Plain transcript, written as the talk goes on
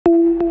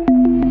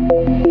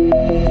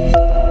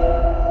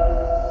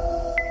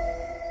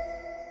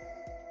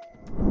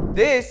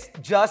This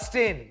just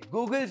in,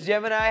 Google's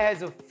Gemini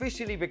has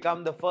officially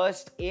become the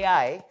first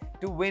AI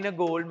to win a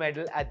gold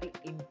medal at the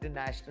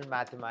International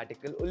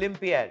Mathematical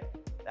Olympiad.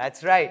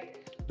 That's right,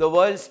 the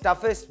world's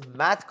toughest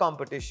math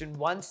competition,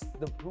 once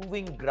the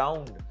proving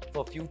ground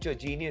for future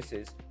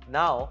geniuses,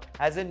 now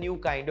has a new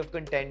kind of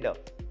contender,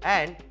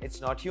 and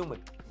it's not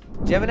human.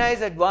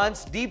 Gemini's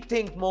advanced Deep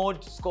Think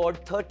mode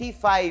scored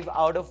 35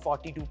 out of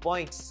 42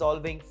 points,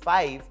 solving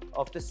 5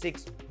 of the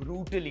 6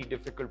 brutally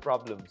difficult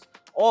problems,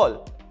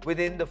 all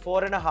within the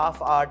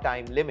 4.5-hour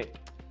time limit.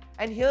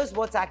 And here's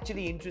what's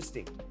actually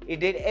interesting. It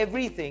did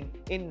everything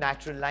in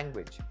natural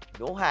language.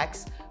 No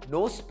hacks,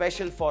 no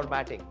special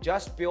formatting,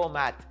 just pure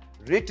math,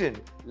 written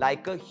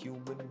like a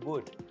human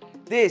would.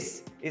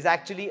 This is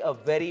actually a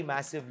very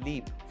massive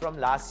leap from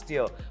last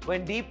year,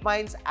 when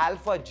DeepMind's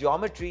alpha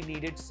geometry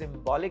needed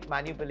symbolic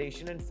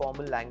manipulation and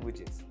formal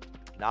languages.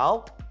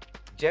 Now,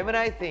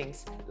 Gemini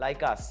thinks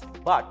like us,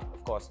 but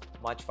of course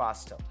much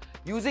faster,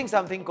 using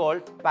something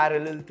called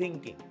parallel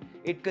thinking.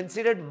 It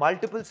considered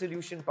multiple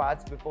solution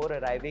paths before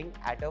arriving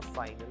at a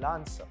final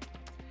answer.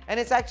 And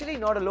it's actually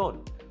not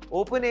alone.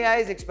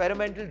 OpenAI's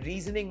experimental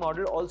reasoning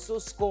model also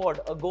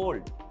scored a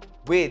gold,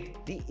 with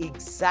the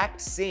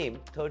exact same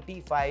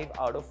 35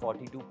 out of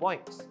 42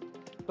 points.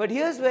 But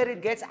here's where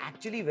it gets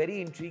actually very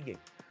intriguing.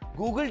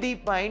 Google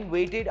DeepMind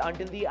waited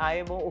until the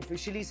IMO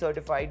officially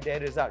certified their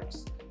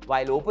results,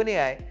 while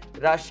OpenAI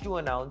rushed to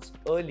announce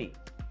early.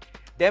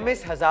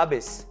 Demis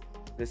Hassabis,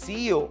 the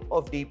CEO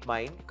of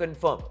DeepMind,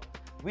 confirmed,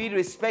 "We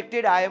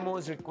respected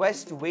IMO's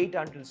request to wait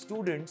until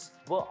students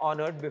were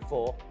honored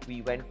before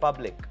we went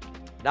public.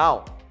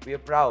 Now, we are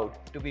proud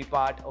to be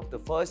part of the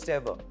first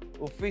ever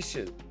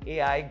official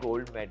AI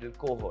gold medal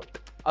cohort."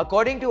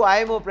 According to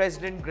IMO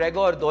President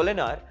Gregor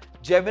Dolinar,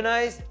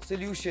 Gemini's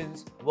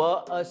solutions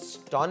were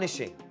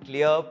astonishing,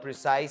 clear,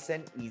 precise,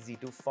 and easy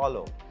to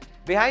follow.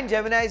 Behind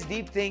Gemini's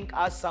Deep Think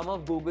are some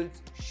of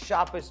Google's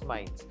sharpest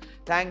minds: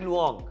 Tang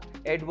Luong,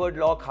 Edward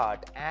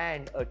Lockhart,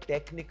 and a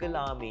technical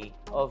army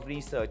of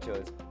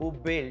researchers who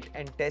built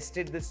and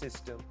tested the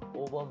system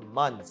over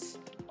months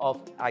of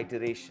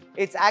iteration.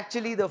 It's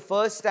actually the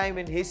first time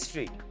in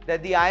history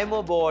that the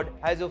IMO board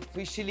has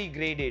officially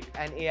graded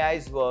an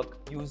AI's work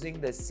using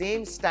the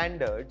same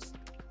standards,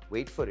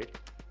 wait for it,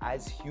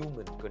 as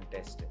human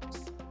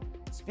contestants.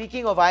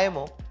 Speaking of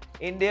IMO,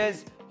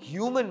 India's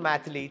human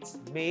mathletes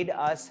made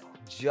us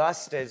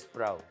just as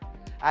proud.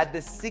 At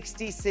the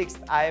 66th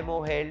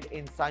IMO held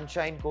in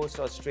Sunshine Coast,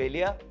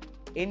 Australia,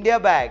 India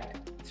bagged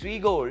 3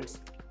 golds,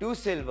 2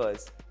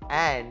 silvers,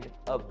 and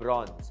a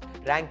bronze,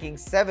 ranking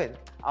 7th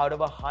out of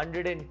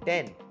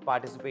 110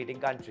 participating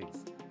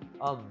countries.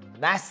 A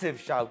massive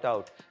shout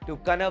out to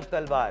Kanav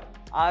Talwar,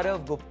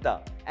 Arav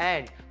Gupta,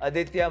 and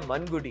Aditya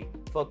Mangudi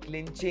for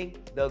clinching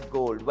the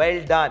gold. Well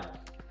done.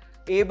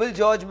 Abel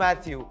George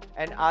Matthew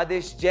and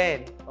Adish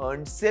Jain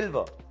earned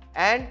silver,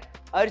 and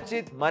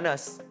Archit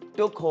Manas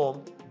took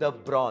home the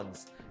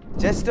bronze.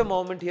 Just a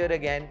moment here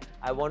again,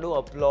 I want to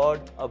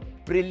applaud a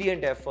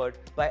brilliant effort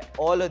by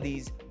all of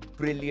these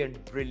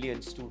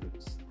brilliant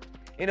students.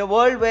 In a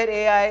world where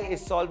AI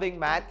is solving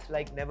math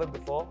like never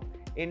before,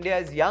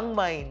 India's young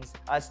minds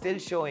are still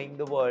showing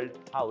the world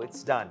how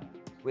it's done,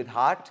 with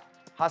heart,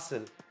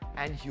 hustle,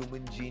 and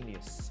human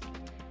genius.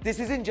 This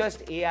isn't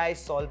just AI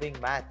solving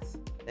math.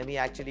 Let me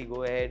actually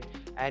go ahead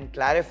and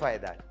clarify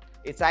that.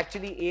 It's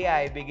actually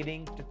AI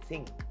beginning to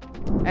think.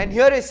 And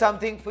here is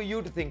something for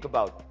you to think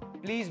about.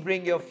 Please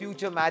bring your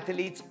future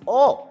mathletes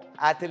or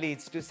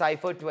athletes to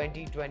Cypher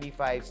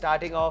 2025,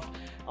 starting off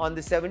on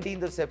the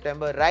 17th of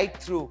September right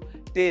through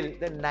till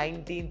the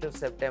 19th of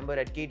September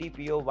at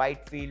KTPO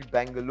Whitefield,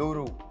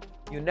 Bengaluru.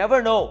 You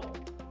never know,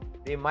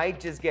 they might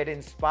just get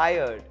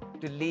inspired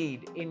to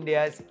lead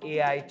India's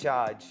AI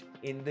charge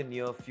in the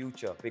near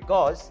future,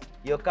 because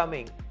you're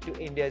coming to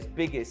India's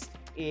biggest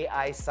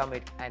AI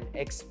Summit and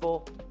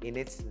Expo in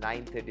its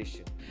 9th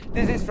edition.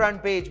 This is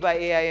Front Page by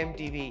AIM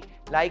TV.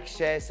 Like,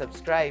 share,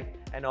 subscribe,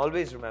 and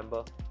always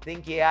remember,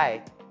 think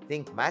AI,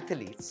 think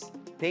mathletes,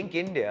 think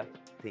India,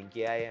 think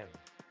AIM.